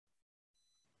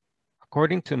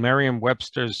According to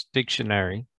Merriam-Webster's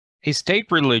dictionary, a state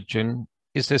religion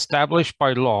is established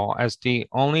by law as the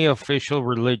only official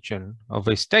religion of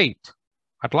a state.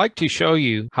 I'd like to show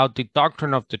you how the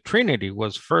doctrine of the Trinity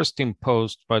was first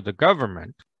imposed by the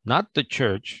government, not the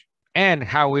church, and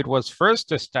how it was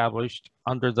first established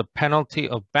under the penalty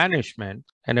of banishment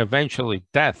and eventually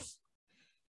death.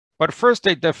 But first,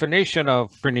 a definition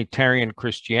of Trinitarian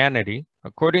Christianity,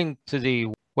 according to the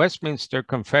Westminster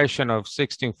Confession of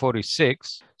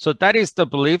 1646. So that is the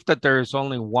belief that there is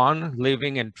only one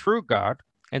living and true God,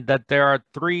 and that there are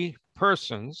three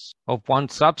persons of one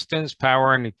substance,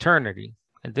 power, and eternity.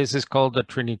 And this is called the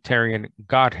Trinitarian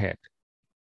Godhead.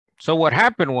 So what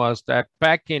happened was that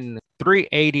back in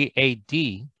 380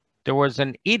 AD, there was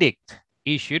an edict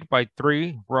issued by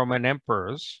three Roman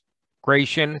emperors,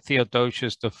 Gratian,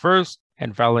 Theodosius I,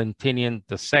 and Valentinian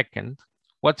II.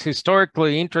 What's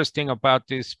historically interesting about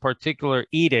this particular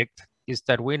edict is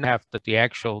that we have the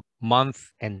actual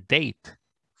month and date,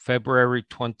 February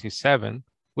 27,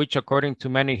 which according to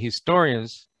many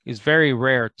historians is very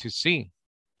rare to see.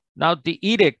 Now, the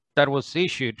edict that was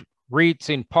issued reads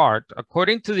in part,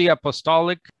 according to the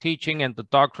apostolic teaching and the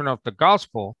doctrine of the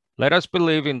gospel, let us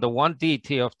believe in the one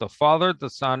deity of the Father, the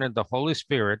Son, and the Holy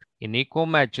Spirit in equal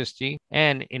majesty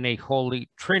and in a holy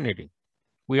Trinity.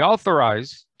 We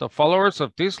authorize the followers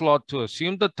of this law to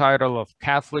assume the title of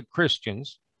Catholic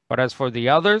Christians, but as for the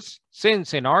others,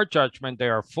 since in our judgment they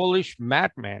are foolish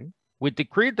madmen, we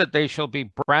decree that they shall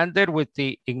be branded with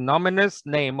the ignominious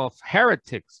name of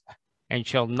heretics, and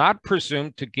shall not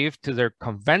presume to give to their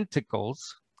conventicles,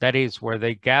 that is, where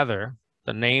they gather,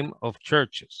 the name of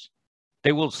churches.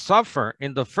 They will suffer,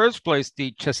 in the first place,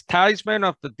 the chastisement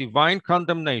of the divine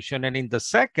condemnation, and in the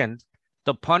second,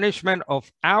 the punishment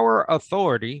of our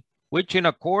authority, which in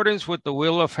accordance with the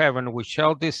will of heaven we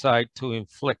shall decide to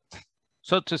inflict.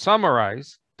 So to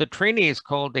summarize, the Trinity is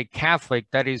called a Catholic,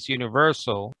 that is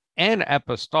universal, and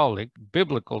apostolic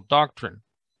biblical doctrine.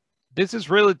 This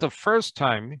is really the first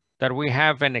time that we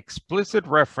have an explicit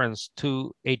reference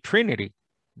to a Trinity,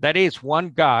 that is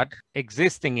one God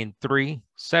existing in three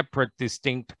separate,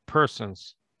 distinct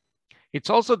persons. It's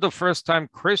also the first time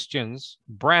Christians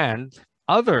brand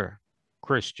other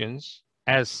Christians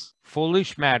as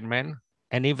foolish madmen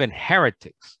and even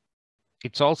heretics.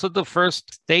 It's also the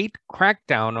first state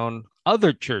crackdown on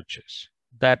other churches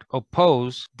that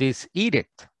oppose this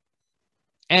edict.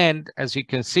 And as you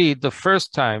can see, the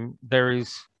first time there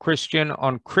is Christian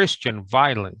on Christian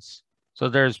violence. So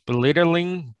there's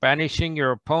belittling, banishing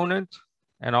your opponent,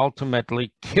 and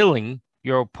ultimately killing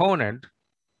your opponent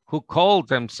who called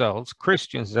themselves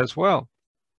Christians as well.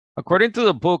 According to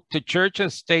the book, The Church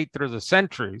and State Through the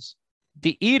Centuries,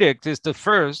 the edict is the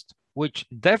first which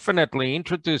definitely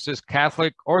introduces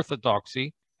Catholic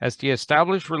orthodoxy as the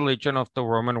established religion of the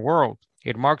Roman world.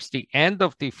 It marks the end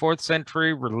of the 4th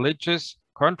century religious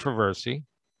controversy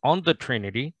on the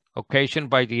Trinity, occasioned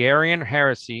by the Arian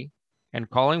heresy, and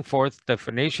calling forth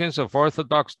definitions of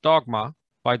Orthodox dogma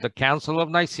by the Council of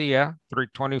Nicaea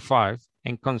 325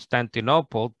 and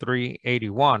Constantinople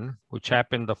 381, which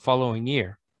happened the following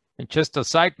year. And just a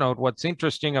side note, what's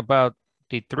interesting about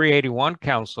the 381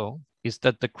 Council is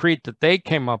that the creed that they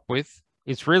came up with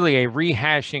is really a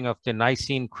rehashing of the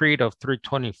Nicene Creed of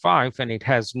 325, and it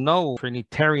has no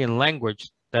Trinitarian language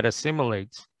that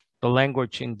assimilates the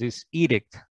language in this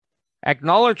edict.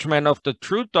 Acknowledgement of the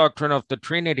true doctrine of the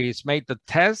Trinity is made the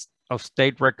test of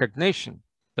state recognition.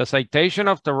 The citation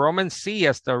of the Roman See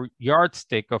as the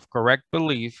yardstick of correct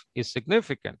belief is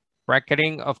significant.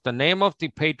 Bracketing of the name of the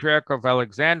Patriarch of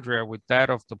Alexandria with that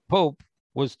of the Pope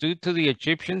was due to the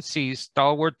Egyptian See's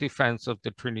stalwart defense of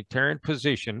the Trinitarian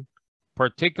position,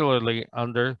 particularly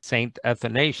under Saint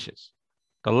Athanasius.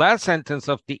 The last sentence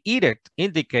of the edict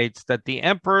indicates that the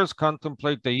emperors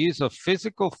contemplate the use of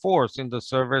physical force in the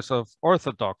service of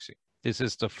orthodoxy. This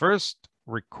is the first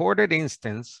recorded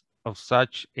instance of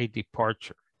such a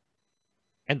departure.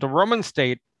 And the Roman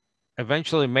state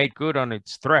eventually made good on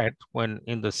its threat when,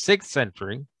 in the 6th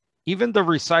century, even the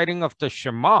reciting of the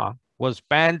Shema was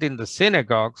banned in the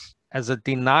synagogues as a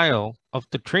denial of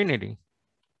the Trinity.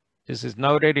 This is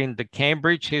noted in the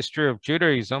Cambridge History of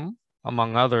Judaism,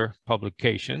 among other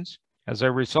publications. As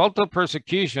a result of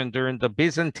persecution during the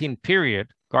Byzantine period,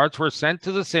 guards were sent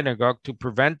to the synagogue to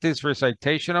prevent this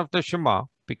recitation of the Shema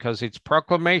because its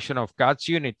proclamation of God's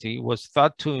unity was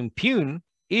thought to impugn,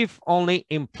 if only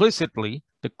implicitly,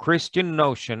 the Christian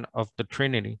notion of the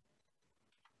Trinity.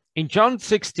 In John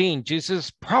 16,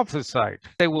 Jesus prophesied,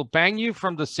 "They will ban you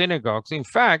from the synagogues. In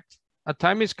fact, a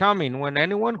time is coming when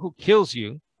anyone who kills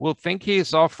you will think he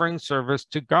is offering service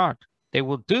to God. They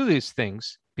will do these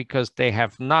things because they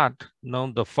have not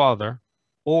known the Father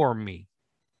or me.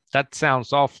 That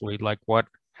sounds awfully like what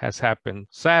has happened,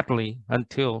 sadly,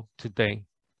 until today.